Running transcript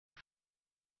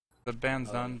The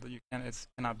ban's done, but you can't. It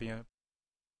cannot be a.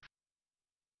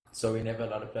 So we never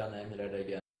allowed to play on the emulator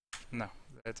again. No,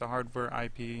 it's a hardware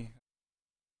IP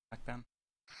back ban.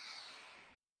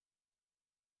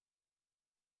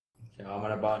 Okay, I'm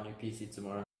gonna buy a new PC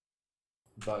tomorrow.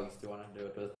 Bugs, do you wanna do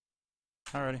it with?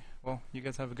 Alrighty. Well, you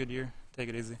guys have a good year. Take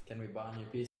it easy. Can we buy a new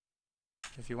PC?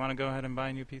 If you want to go ahead and buy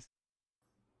a new PC.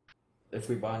 If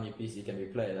we buy a new PC, can we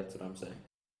play? That's what I'm saying.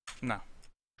 No.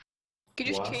 You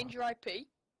just What? change your IP.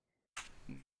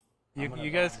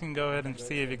 You guys can go ahead and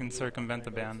see if you can circumvent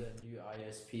the ban. Get a new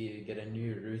ISP, get a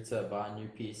new router, buy a new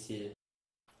PC,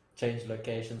 change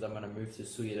locations. I'm gonna move to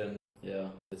Sweden. Yeah,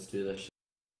 let's do this shit.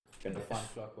 Gonna find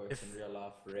Clockworks in real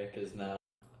life, Wreckers now.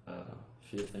 A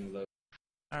few things like.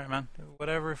 Alright, man.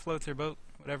 Whatever floats your boat,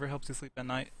 whatever helps you sleep at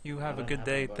night. You have a good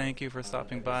day. Thank you for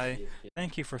stopping by.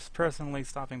 Thank you for personally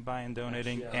stopping by and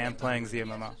donating and playing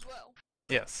ZMMO. As well.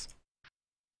 Yes.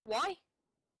 Why?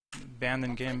 Banned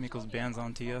in game equals bans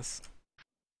on TS.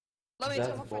 Let me That's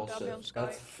tell my friend Gabby on bullshit. Skype.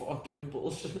 That's fucking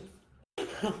bullshit.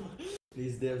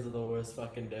 These devs are the worst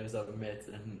fucking devs I've met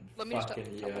in Let me just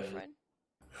fucking tell my years. friend.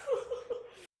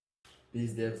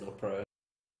 These devs are pro.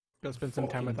 Go spend some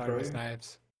time with Fucking Iris pro.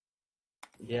 Knives.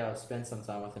 Yeah, I've spent some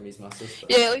time with him. He's my sister.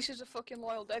 Yeah, at least he's a fucking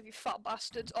loyal dev, you fat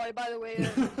bastards. Oh, by the way,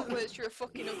 Liz, you're a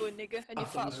fucking ugly nigger, and you're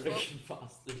fat as fuck. Fucking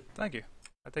bastard. Thank you.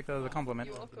 I take that as a compliment.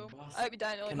 You're welcome. Bastard. I hope you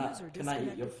die in Can I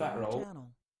eat your fat roll?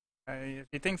 If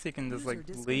he thinks he can just like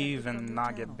User leave disconnected and from your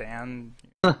not get channel. banned,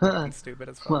 you're fucking stupid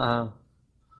as fuck. Wow.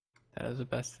 That is the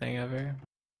best thing ever.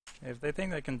 If they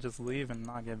think they can just leave and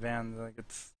not get banned, like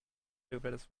it's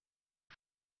stupid as fuck.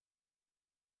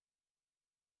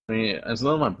 I mean, it's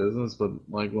none of my business, but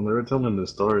like when they were telling the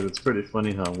story, it's pretty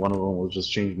funny how one of them was just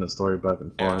changing the story back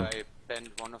and Yeah, forth. I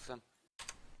banned one of them.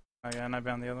 Oh yeah, and I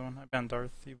banned the other one. I banned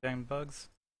Darth. You banned Bugs?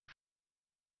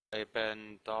 I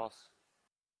banned Darth.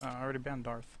 I already banned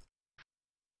Darth.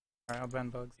 Alright, I'll ban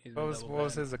Bugs. He's What been was, double what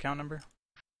was banned. his account number?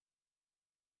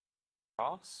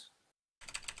 Darth?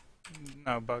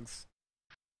 No, Bugs.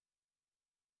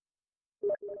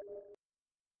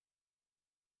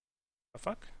 The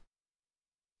fuck?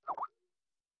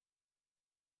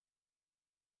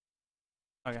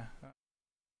 Okay.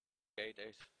 Okay,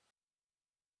 days.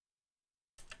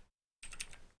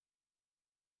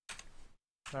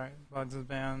 Alright, Bugs is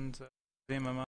banned. ZMMO.